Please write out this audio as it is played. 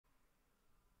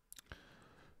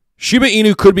Shiba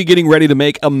Inu could be getting ready to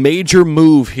make a major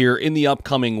move here in the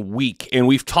upcoming week, and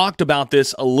we've talked about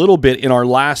this a little bit in our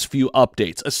last few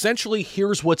updates. Essentially,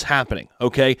 here's what's happening,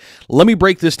 okay? Let me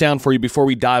break this down for you before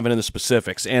we dive into the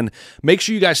specifics, and make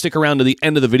sure you guys stick around to the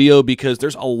end of the video because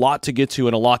there's a lot to get to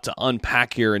and a lot to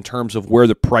unpack here in terms of where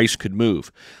the price could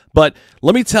move. But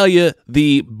let me tell you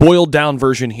the boiled down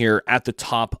version here at the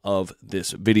top of this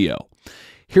video.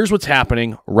 Here's what's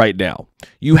happening right now.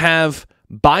 You have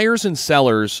buyers and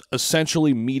sellers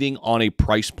essentially meeting on a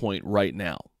price point right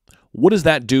now. What does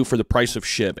that do for the price of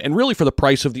SHIB and really for the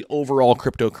price of the overall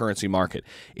cryptocurrency market?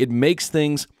 It makes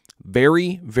things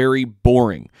very, very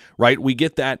boring, right? We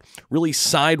get that really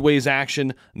sideways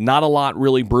action, not a lot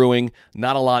really brewing,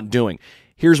 not a lot doing.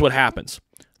 Here's what happens.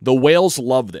 The whales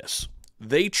love this.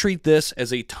 They treat this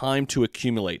as a time to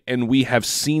accumulate, and we have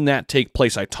seen that take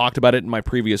place. I talked about it in my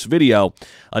previous video.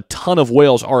 A ton of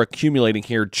whales are accumulating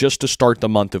here just to start the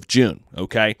month of June,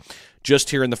 okay?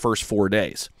 Just here in the first 4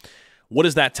 days. What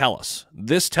does that tell us?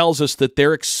 This tells us that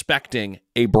they're expecting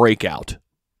a breakout.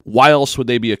 Why else would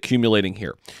they be accumulating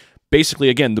here? Basically,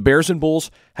 again, the bears and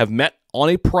bulls have met on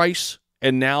a price,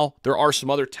 and now there are some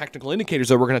other technical indicators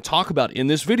that we're going to talk about in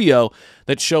this video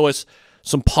that show us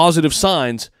some positive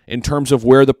signs in terms of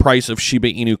where the price of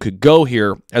Shiba Inu could go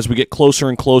here as we get closer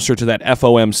and closer to that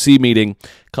FOMC meeting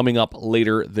coming up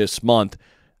later this month,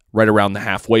 right around the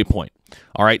halfway point.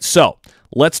 All right, so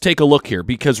let's take a look here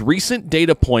because recent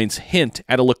data points hint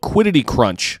at a liquidity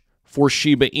crunch for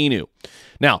Shiba Inu.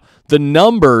 Now, the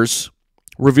numbers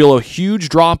reveal a huge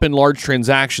drop in large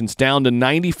transactions down to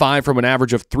 95 from an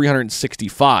average of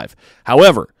 365.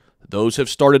 However, those have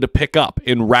started to pick up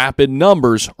in rapid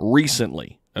numbers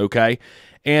recently, okay?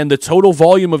 And the total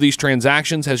volume of these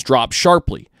transactions has dropped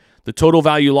sharply. The total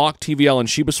value locked, TVL, and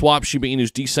Shiba Swap, Shiba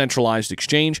Inu's decentralized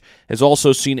exchange, has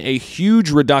also seen a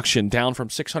huge reduction down from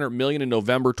 600 million in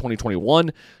November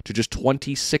 2021 to just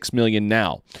 26 million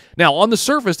now. Now, on the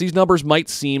surface, these numbers might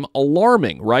seem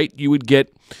alarming, right? You would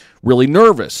get really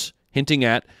nervous, hinting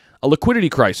at a liquidity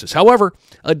crisis. However,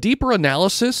 a deeper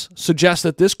analysis suggests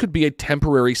that this could be a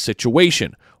temporary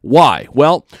situation. Why?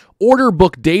 Well, order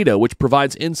book data, which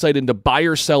provides insight into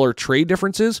buyer-seller trade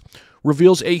differences,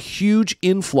 reveals a huge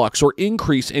influx or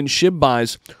increase in SHIB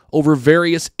buys over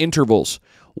various intervals.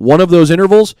 One of those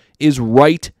intervals is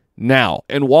right now,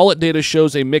 and wallet data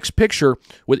shows a mixed picture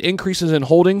with increases in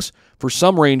holdings for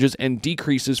some ranges and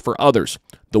decreases for others.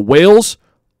 The whales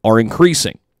are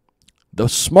increasing. The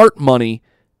smart money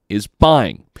is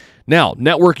buying. Now,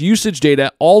 network usage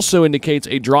data also indicates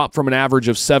a drop from an average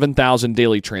of 7,000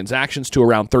 daily transactions to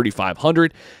around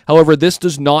 3,500. However, this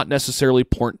does not necessarily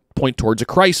point towards a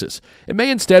crisis. It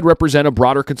may instead represent a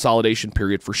broader consolidation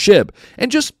period for SHIB and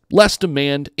just less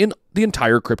demand in the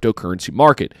entire cryptocurrency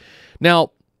market.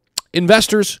 Now,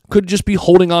 investors could just be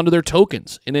holding onto their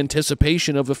tokens in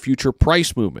anticipation of a future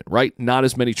price movement, right? Not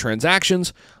as many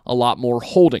transactions, a lot more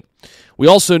holding. We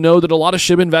also know that a lot of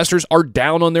SHIB investors are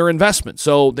down on their investment,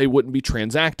 so they wouldn't be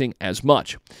transacting as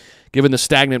much. Given the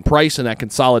stagnant price and that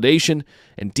consolidation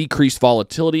and decreased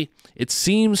volatility, it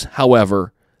seems,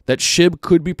 however, that SHIB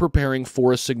could be preparing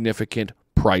for a significant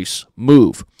price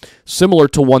move, similar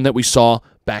to one that we saw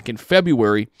back in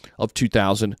February of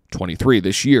 2023,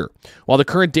 this year. While the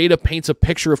current data paints a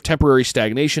picture of temporary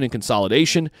stagnation and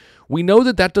consolidation, we know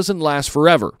that that doesn't last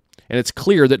forever, and it's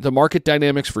clear that the market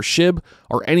dynamics for SHIB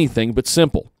are anything but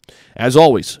simple. As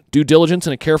always, due diligence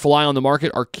and a careful eye on the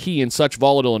market are key in such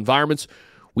volatile environments.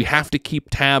 We have to keep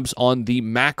tabs on the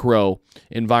macro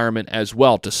environment as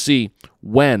well to see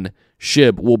when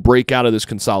SHIB will break out of this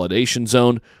consolidation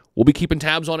zone. We'll be keeping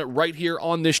tabs on it right here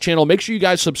on this channel. Make sure you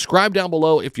guys subscribe down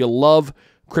below if you love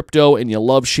crypto and you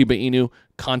love Shiba Inu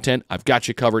content. I've got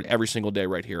you covered every single day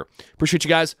right here. Appreciate you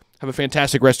guys. Have a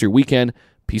fantastic rest of your weekend.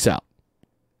 Peace out.